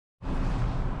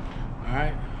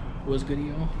What's good,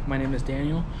 y'all? My name is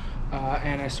Daniel,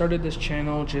 and I started this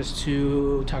channel just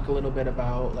to talk a little bit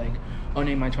about like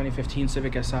owning my 2015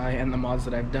 Civic Si and the mods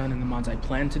that I've done and the mods I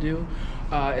plan to do.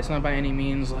 It's not by any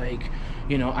means like,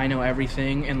 you know, I know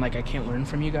everything and like I can't learn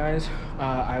from you guys.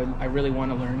 I really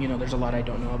want to learn. You know, there's a lot I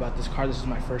don't know about this car. This is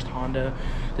my first Honda.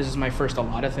 This is my first a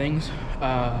lot of things.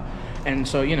 And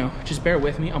so, you know, just bear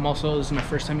with me. This is my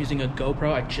first time using a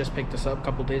GoPro. I just picked this up a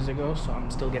couple days ago, so I'm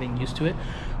still getting used to it.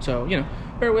 So, you know,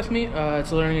 bear with me.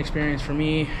 It's a learning experience for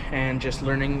me, and just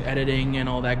learning editing and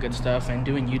all that good stuff, and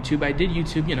doing YouTube. I did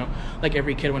YouTube, you know, like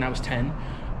every kid when I was 10,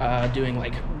 doing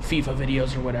like FIFA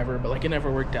videos or whatever, but like it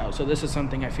never worked out. So this is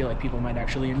something I feel like people might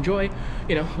actually enjoy.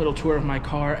 You know, a little tour of my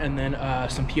car, and then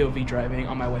some POV driving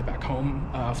on my way back home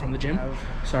from the gym.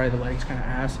 Sorry, the lighting's kind of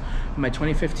ass. My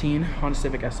 2015 Honda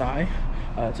Civic Si.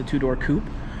 It's a two-door coupe.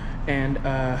 And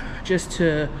just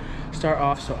to start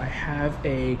off, so I have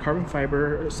a carbon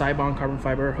fiber, Cybon carbon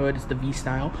fiber hood. It's the V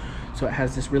style. So it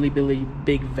has this really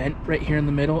big vent right here in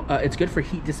the middle. It's good for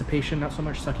heat dissipation, not so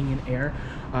much sucking in air,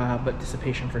 but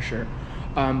dissipation for sure.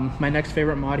 My next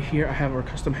favorite mod here, I have our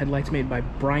custom headlights made by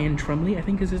Brian Trumley, I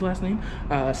think is his last name.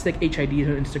 Stick HID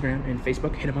to Instagram and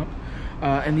Facebook, hit him up.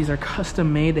 And these are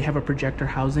custom made. They have a projector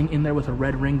housing in there with a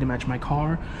red ring to match my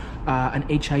car, an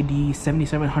HID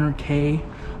 7700K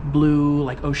blue,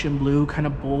 like ocean blue kind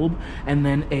of bulb, and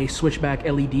then a switchback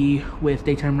LED with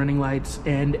daytime running lights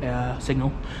and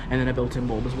signal, and then a built-in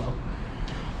bulb as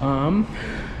well.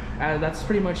 That's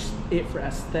pretty much it for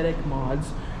aesthetic mods.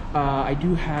 I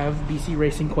do have BC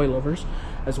Racing Coilovers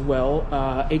as well,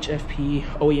 HFP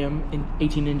OEM in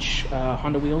 18-inch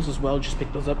Honda wheels as well. Just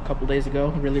picked those up a couple days ago.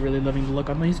 Really loving the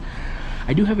look on these.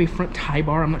 I do have a front tie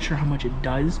bar. I'm not sure how much it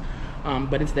does,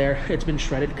 but it's there. It's been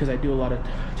shredded because I do a lot of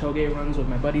toge runs with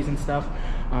my buddies and stuff,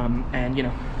 and you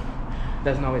know, it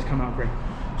doesn't always come out great.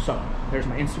 So there's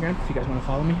my Instagram if you guys want to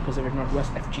follow me, Pacific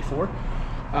Northwest FG4.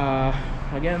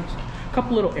 Again, a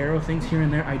couple little arrow things here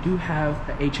and there. I do have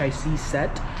a HIC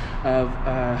set of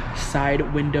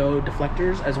side window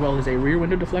deflectors as well as a rear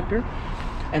window deflector.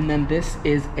 And then this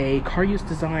is a car use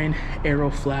design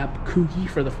aero flap Kugi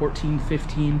for the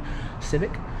 14-15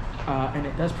 Civic. And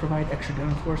it does provide extra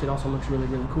downforce. It also looks really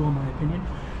cool in my opinion.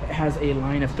 It has a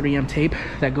line of 3M tape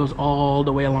that goes all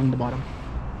the way along the bottom.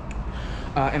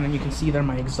 And then you can see there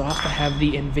my exhaust. I have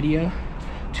the Invidia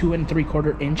 2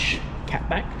 3/4 inch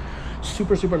Catback.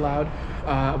 Super loud,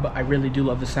 but I really do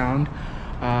love the sound.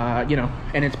 You know,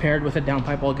 and it's paired with a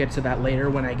downpipe. I'll get to that later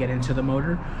when I get into the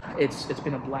motor. It's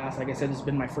been a blast. Like I said, it's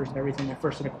been my first everything, my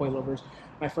first set of coilovers,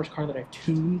 my first car that I've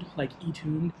tuned, like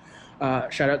e-tuned.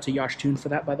 Shout out to Yosh Tune for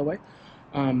that, by the way.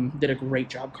 Did a great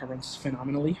job. Car runs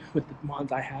phenomenally with the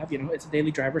mods I have. You know, it's a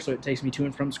daily driver, so it takes me to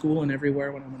and from school and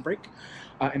everywhere when I'm on break,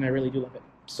 and I really do love it.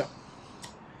 So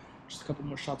just a couple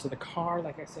more shots of the car.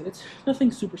 Like I said, it's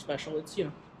nothing super special. It's, you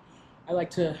know, I like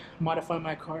to modify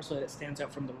my car so that it stands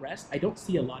out from the rest. I don't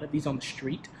see a lot of these on the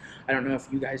street. I don't know if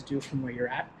you guys do from where you're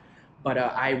at, but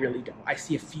I really don't. I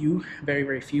see a few,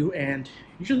 very few, and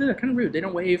usually they're kind of rude. They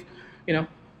don't wave, you know.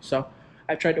 So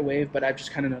I've tried to wave, but I've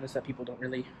just kind of noticed that people don't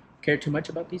really care too much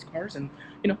about these cars, and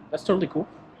you know, that's totally cool.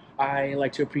 I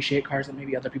like to appreciate cars that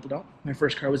maybe other people don't. My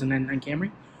first car was a 99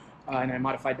 Camry, and I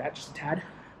modified that just a tad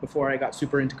before I got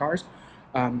super into cars.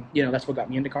 You know, that's what got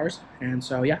me into cars, and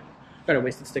so yeah. Got a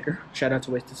Wasted sticker. Shout out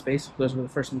to Wasted Space. Those were the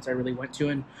first ones I really went to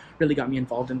and really got me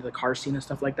involved into the car scene and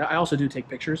stuff like that. I also do take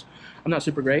pictures. I'm not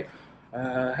super great.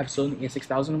 I have a Sony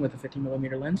A6000 with a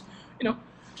 15mm lens. You know,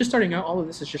 just starting out. All of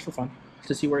this is just for fun,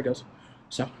 to see where it goes.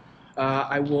 So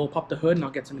I will pop the hood and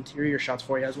I'll get some interior shots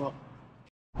for you as well.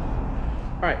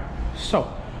 Alright,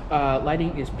 so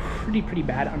lighting is pretty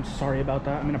bad. I'm sorry about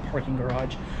that. I'm in a parking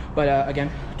garage. But again,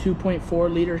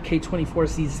 2.4 liter K24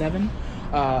 C7.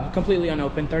 Completely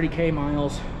unopened, 30k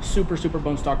miles, super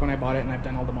bone stock when I bought it, and I've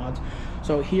done all the mods.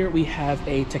 So here we have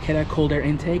a Takeda cold air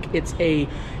intake. It's a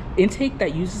intake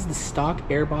that uses the stock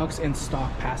airbox and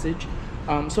stock passage.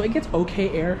 So it gets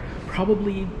okay air,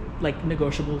 probably like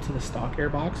negotiable to the stock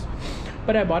airbox.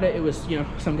 But I bought it, it was, you know,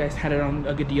 some guys had it on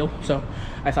a good deal, so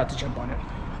I thought to jump on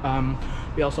it.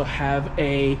 We also have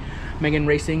a Megan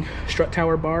Racing strut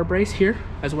tower bar brace here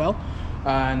as well.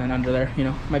 And then under there, you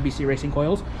know, my BC Racing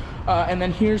coils. And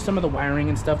then here's some of the wiring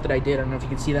and stuff that I did. I don't know if you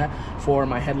can see that, for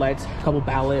my headlights, a couple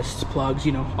ballasts, plugs,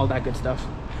 you know, all that good stuff.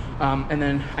 And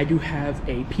then I do have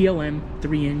a PLM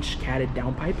 3-inch catted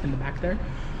downpipe in the back there.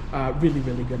 Really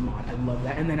good mod. I love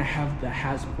that. And then I have the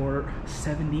Hasport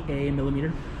 70A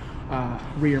millimeter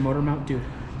rear motor mount. Dude,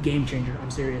 game changer. I'm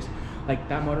serious. Like,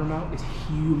 that motor mount is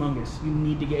humongous. You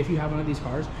need to get, if you have one of these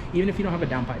cars, even if you don't have a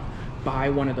downpipe, buy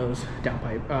one of those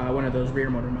downpipe, one of those rear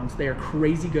motor mounts. They are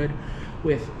crazy good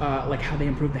with like how they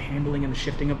improve the handling and the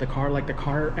shifting of the car. Like the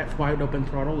car at wide open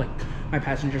throttle, like my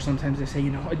passengers sometimes they say,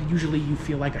 you know, usually you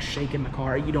feel like a shake in the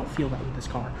car. You don't feel that with this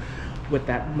car with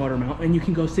that motor mount. And you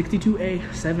can go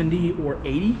 62A, 70, or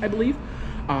 80, I believe.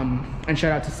 And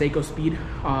shout out to Seiko Speed,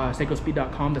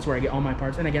 seikospeed.com. That's where I get all my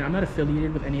parts. And again, I'm not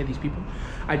affiliated with any of these people.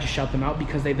 I just shout them out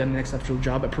because they've done an exceptional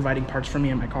job at providing parts for me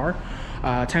and my car.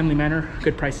 Timely manner,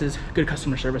 good prices, good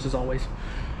customer service as always.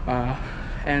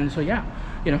 And so yeah,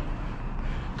 you know,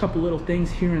 a couple little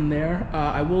things here and there.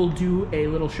 I will do a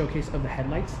little showcase of the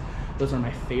headlights. Those are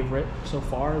my favorite so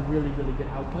far. Really, really good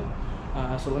output.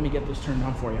 So let me get those turned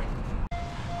on for you.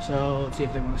 So let's see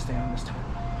if they want to stay on this time.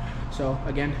 So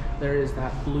again, there is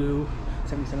that blue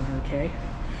 7700K.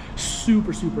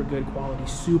 Super, super good quality,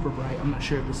 super bright. I'm not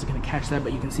sure if this is gonna catch that,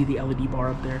 but you can see the LED bar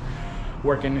up there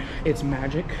working its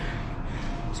magic.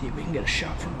 See if we can get a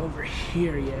shot from over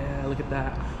here. Yeah, look at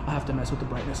that. I'll have to mess with the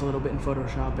brightness a little bit in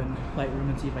Photoshop and Lightroom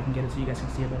and see if I can get it so you guys can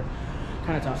see it better.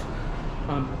 Kind of tough.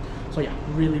 So yeah,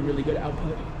 really, really good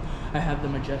output. I have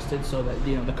them adjusted so that,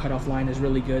 you know, the cutoff line is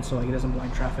really good, so like it doesn't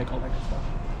blind traffic, all that good stuff.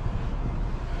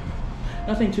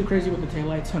 Nothing too crazy with the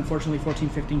taillights. Unfortunately,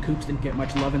 1415 coupes didn't get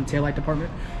much love in the taillight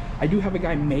department. I do have a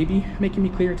guy maybe making me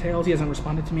clear tails. He hasn't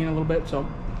responded to me in a little bit, so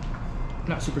I'm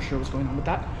not super sure what's going on with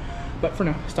that. But for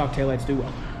now, stock taillights do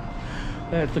well.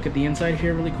 Let's look at the inside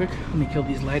here really quick. Let me kill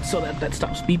these lights so that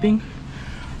stops beeping.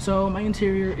 So my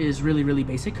interior is really, really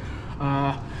basic.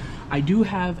 I do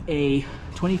have a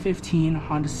 2015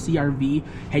 Honda CRV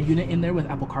head unit in there with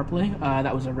Apple Carplay.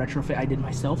 That was a retrofit I did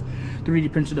myself.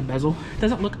 3D printed the bezel. It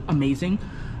doesn't look amazing.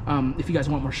 If you guys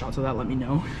want more shots of that, let me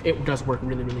know. It does work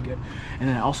really, really good. And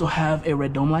then I also have a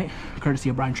red dome light, courtesy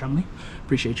of Brian Chumley.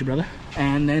 Appreciate you, brother.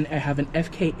 And then I have an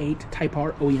FK8 Type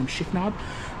R OEM shift knob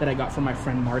that I got from my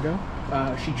friend Margot.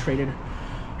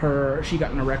 She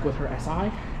got in a wreck with her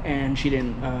SI, and she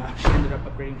ended up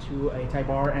upgrading to a Type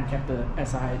R and kept the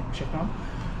SI shift knob.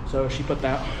 So she put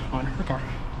that on her car.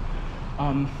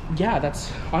 Yeah,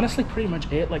 that's honestly pretty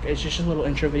much it. Like, it's just a little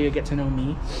intro video, get to know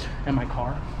me and my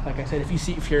car. Like I said,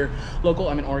 if you're local,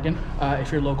 I'm in Oregon.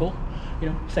 If you're local, you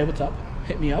know, say what's up,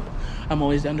 hit me up. I'm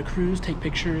always down to cruise, take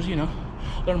pictures, you know,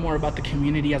 learn more about the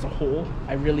community as a whole.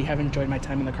 I really have enjoyed my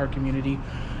time in the car community,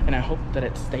 and I hope that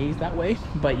it stays that way.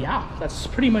 But yeah, that's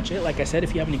pretty much it. Like I said,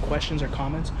 if you have any questions or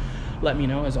comments, let me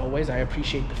know. As always, I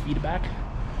appreciate the feedback.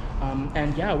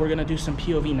 And yeah, we're gonna do some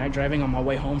POV night driving on my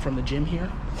way home from the gym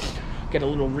here. Get a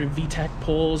little VTEC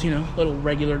pulls, you know, little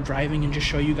regular driving, and just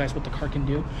show you guys what the car can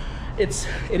do. It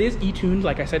is e-tuned,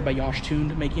 like I said, by Yosh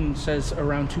tuned, says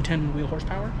around 210 wheel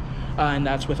horsepower, and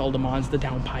that's with all the mods, the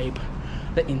downpipe,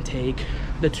 the intake,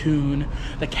 the tune,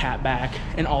 the catback,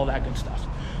 and all that good stuff.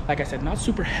 Like I said, not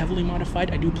super heavily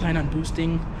modified. I do plan on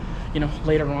boosting, you know,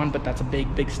 later on, but that's a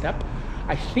big step.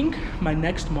 I think my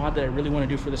next mod that I really want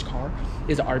to do for this car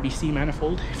is a RBC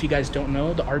manifold. If you guys don't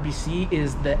know, the RBC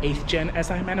is the 8th gen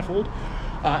SI manifold,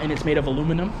 and it's made of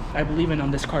aluminum, I believe, and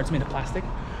on this car it's made of plastic.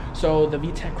 So the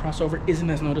VTEC crossover isn't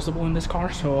as noticeable in this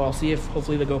car, so I'll see if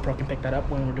hopefully the GoPro can pick that up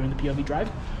when we're doing the POV drive.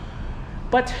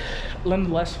 But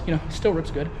nonetheless, you know, it still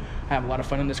rips good. I have a lot of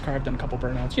fun in this car. I've done a couple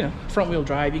burnouts. You know, front wheel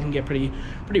drive, you can get pretty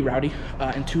rowdy,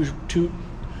 and toge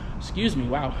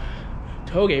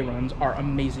runs are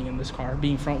amazing in this car.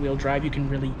 Being front wheel drive, you can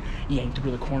really yank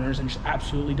through the corners and just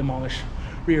absolutely demolish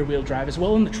rear wheel drive, as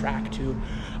well in the track too.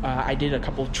 I did a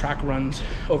couple track runs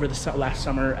over the last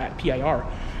summer at PIR,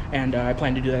 and I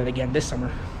plan to do that again this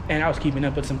summer. And I was keeping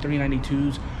up with some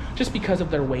 392s just because of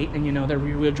their weight and, you know, their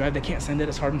rear wheel drive. They can't send it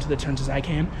as hard into the turns as I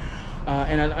can.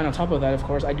 And on top of that, of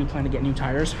course, I do plan to get new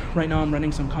tires. Right now I'm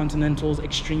running some Continentals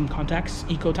Extreme Contacts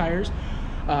Eco tires.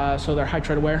 So they're high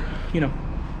tread wear, you know,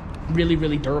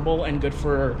 really durable and good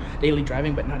for daily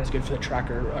driving, but not as good for the track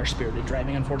or spirited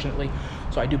driving, unfortunately.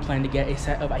 So I do plan to get a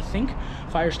set of, I think,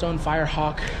 Firestone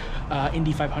Firehawk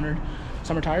Indy 500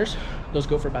 summer tires. Those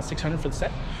go for about $600 for the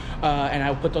set, and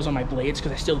I'll put those on my blades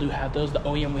because I still do have those. The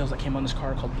OEM wheels that came on this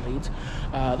car are called blades.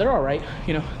 They're all right,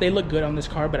 you know, they look good on this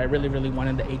car, but I really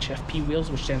wanted the HFP wheels,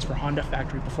 which stands for Honda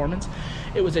Factory Performance.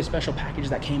 It was a special package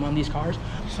that came on these cars.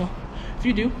 So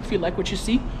if you like what you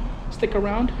see, stick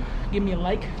around, give me a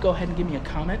like, go ahead and give me a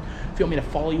comment. If you want me to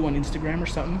follow you on Instagram or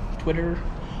something, Twitter,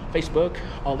 Facebook,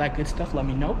 all that good stuff, let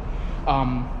me know.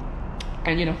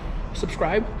 And, you know,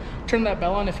 subscribe, turn that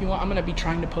bell on if you want. I'm going to be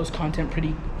trying to post content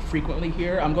pretty frequently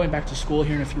here. I'm going back to school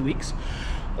here in a few weeks.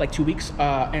 like 2 weeks,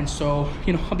 and so,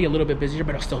 you know, I'll be a little bit busier,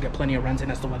 but I'll still get plenty of runs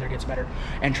in as the weather gets better,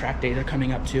 and track days are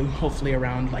coming up too, hopefully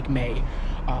around like May,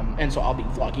 and so I'll be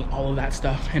vlogging all of that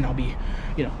stuff, and I'll be,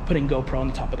 you know, putting GoPro on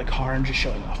the top of the car and just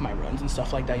showing off my runs and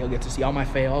stuff like that. You'll get to see all my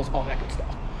fails, all that good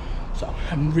stuff. So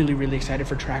I'm really excited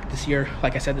for track this year.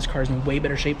 Like I said, this car is in way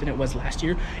better shape than it was last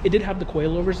year. It did have the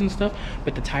coilovers and stuff,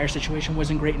 but the tire situation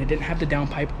wasn't great, and it didn't have the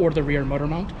downpipe or the rear motor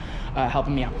mount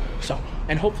helping me out. So,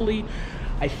 and hopefully,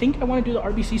 I think I want to do the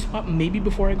RBC spot maybe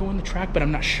before I go on the track, but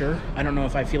I'm not sure. I don't know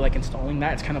if I feel like installing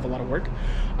that. It's kind of a lot of work.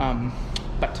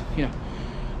 But, you know,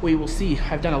 we will see.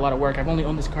 I've done a lot of work. I've only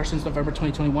owned this car since November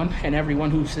 2021, and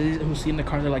everyone who's seen the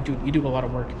car, they're like, dude, you do a lot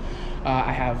of work.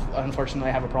 Unfortunately,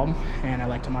 I have a problem, and I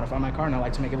like to modify my car, and I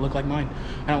like to make it look like mine.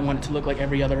 I don't want it to look like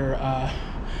every other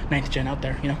 9th gen out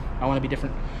there, you know? I want to be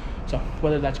different. So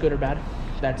whether that's good or bad,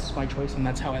 that's my choice, and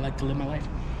that's how I like to live my life.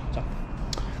 So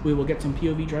we will get some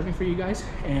POV driving for you guys,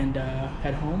 and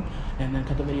head home, and then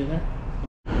cut the video there.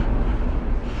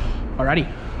 Alrighty,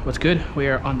 what's good? We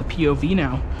are on the POV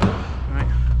now. All right,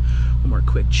 one more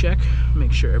quick check,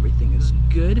 make sure everything is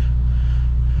good.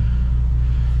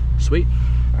 Sweet.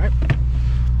 All right,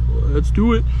 let's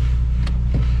do it.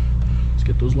 Let's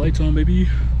get those lights on, baby.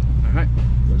 All right,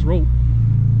 let's roll.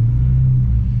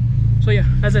 So yeah,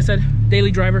 as I said, daily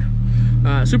driver.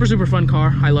 Super fun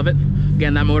car. I love it.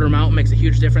 Again, that motor mount makes a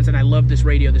huge difference, and I love this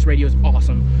radio. This radio is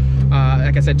awesome.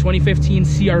 Like I said, 2015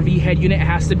 CRV head unit. It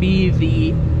has to be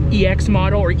the EX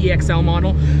model or EXL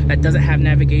model that doesn't have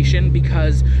navigation,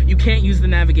 because you can't use the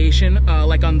navigation.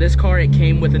 Like on this car, it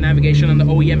came with the navigation on the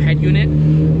OEM head unit.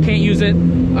 Can't use it.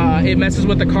 It messes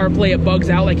with the CarPlay. It bugs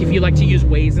out. Like if you like to use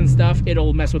Waze and stuff,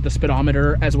 it'll mess with the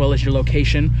speedometer as well as your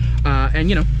location. And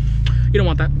you know, you don't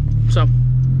want that. So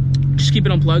just keep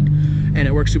it unplugged, and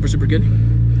it works super good.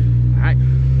 All right,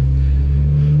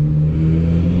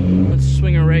 let's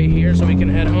swing her right here so we can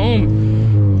head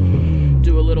home.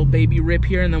 Do a little baby rip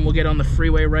here, and then we'll get on the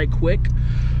freeway right quick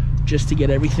just to get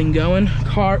everything going.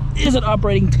 Car is at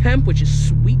operating temp, which is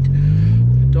sweet.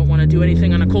 Don't want to do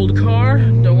anything on a cold car,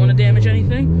 don't want to damage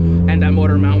anything. And that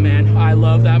motor mount, man, I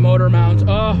love that motor mount.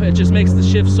 Oh, it just makes the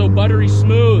shift so buttery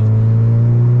smooth.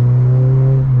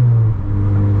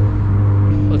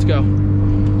 Let's go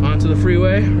onto the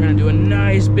freeway. We're gonna do a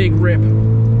nice big rip,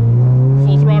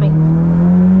 full throttle.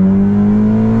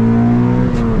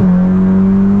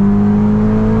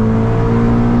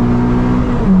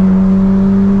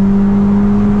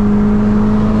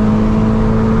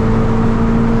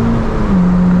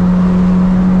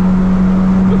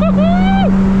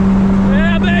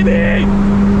 Yeah, baby!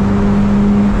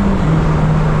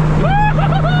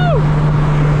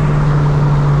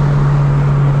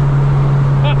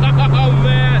 Oh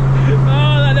man,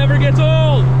 oh, that never gets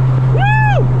old.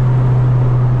 Woo!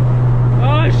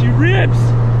 Oh, she rips.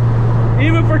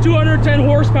 Even for 210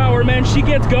 horsepower, man, she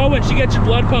gets going. She gets your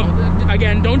blood pumped.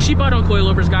 Again, don't cheap out on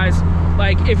coilovers, guys.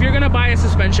 Like, if you're gonna buy a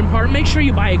suspension part, make sure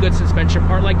you buy a good suspension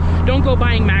part. Like, don't go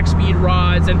buying max speed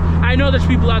rods. And I know there's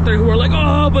people out there who are like,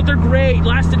 oh, but they're great,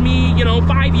 lasted me, you know,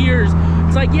 5 years.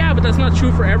 It's like, yeah, but that's not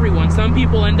true for everyone. Some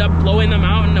people end up blowing them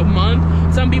out in a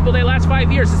month. Some people, they last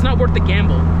 5 years. It's not worth the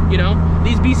gamble, you know?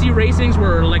 These BC Racings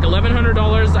were like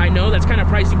 $1,100. I know that's kind of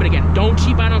pricey, but again, don't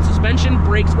cheap out on suspension,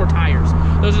 brakes, or tires.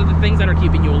 Those are the things that are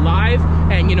keeping you alive,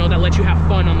 and, you know, that let you have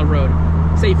fun on the road.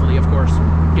 Safely, of course.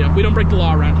 You know, we don't break the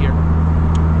law around here.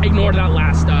 Ignore that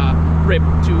last rip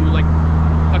to like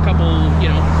a couple, you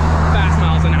know, fast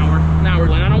miles an hour. And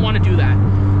I don't want to do that.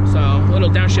 So a little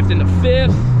downshift into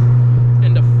 5th,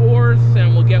 into 4th,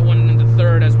 and we'll get one into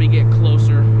 3rd as we get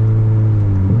closer.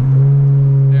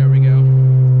 There we go.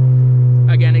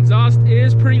 Again, exhaust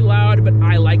is pretty loud, but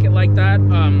I like it like that.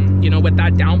 You know, with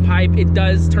that downpipe, it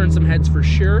does turn some heads for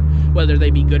sure, whether they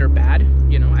be good or bad.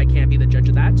 You know, I can't be the judge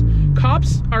of that.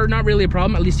 Cops are not really a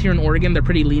problem, at least here in Oregon. They're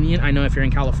pretty lenient. I know if you're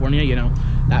in California, you know,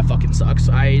 that fucking sucks.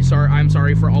 I'm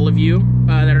sorry for all of you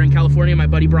that are in California. My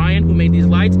buddy Brian, who made these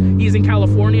lights, he's in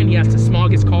California, and he has to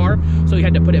smog his car, so he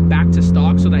had to put it back to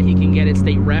stock so that he can get it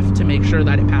state ref to make sure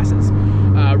that it passes.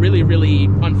 Really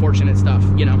unfortunate stuff,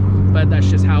 you know, but that's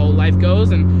just how life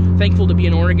goes, and thankful to be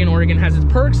in Oregon. Oregon has its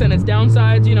perks and its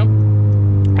downsides, you know,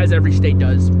 as every state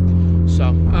does.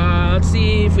 So let's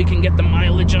see if we can get the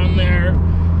mileage on there.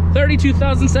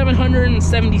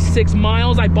 32,776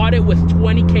 miles. I bought it with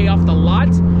 20K off the lot.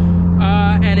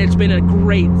 and it's been a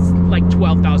great like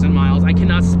 12,000 miles. I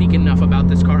cannot speak enough about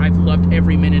this car. I've loved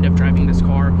every minute of driving this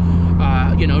car.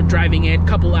 You know, driving it a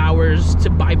couple hours to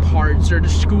buy parts or to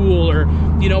school or,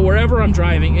 you know, wherever I'm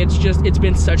driving. It's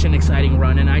been such an exciting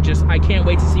run, and I can't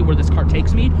wait to see where this car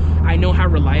takes me. I know how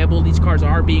reliable these cars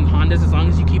are, being Hondas, as long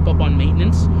as you keep up on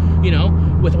maintenance, you know,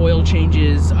 with oil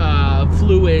changes,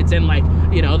 fluids, and like,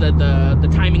 you know, the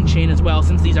timing chain as well,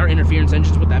 since these are interference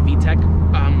engines with that VTEC.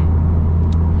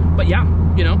 But yeah,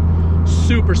 you know,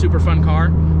 super fun car.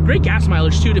 Great gas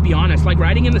mileage too, to be honest. Like,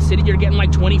 riding in the city, you're getting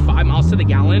like 25 miles to the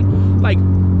gallon. Like,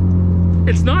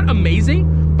 it's not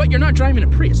amazing, but you're not driving a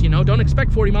Prius, you know. Don't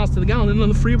expect 40 miles to the gallon. And on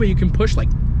the freeway, you can push like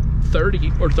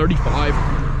 30 or 35.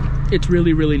 It's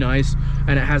really nice,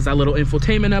 and it has that little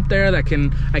infotainment up there that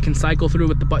I can cycle through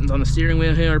with the buttons on the steering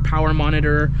wheel here, power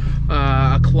monitor,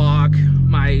 a clock,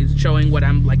 showing what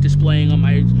I'm like displaying on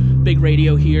my big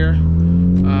radio here.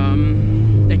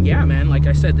 And yeah, man, like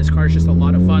I said, this car is just a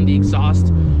lot of fun. The exhaust,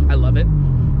 I love it.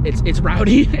 It's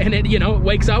rowdy, and it, you know, it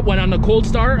wakes up when on a cold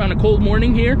start, on a cold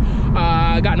morning here,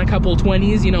 gotten a couple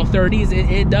 20s, you know, 30s,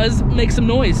 it does make some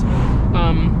noise.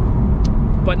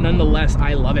 But nonetheless,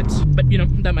 I love it. But, you know,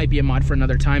 that might be a mod for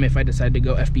another time if I decide to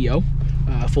go FBO,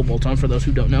 full bolt-on, for those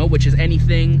who don't know, which is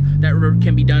anything that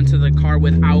can be done to the car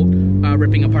without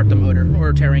ripping apart the motor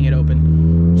or tearing it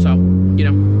open. So, you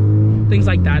know, things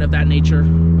like that of that nature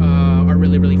are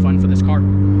really fun for this car.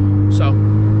 So,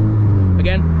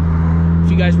 again,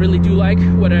 if you guys really do like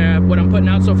what I'm putting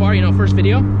out so far, you know, first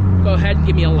video, go ahead and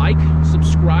give me a like,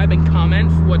 subscribe, and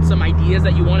comment what some ideas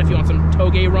that you want. If you want some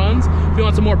toge runs, if you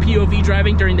want some more POV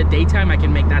driving during the daytime, I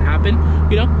can make that happen.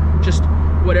 You know, just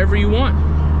whatever you want.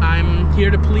 I'm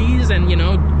here to please, and, you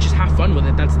know, just have fun with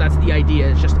it. That's the idea.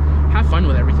 It's just have fun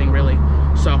with everything, really.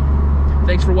 So,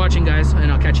 thanks for watching, guys,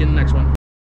 and I'll catch you in the next one.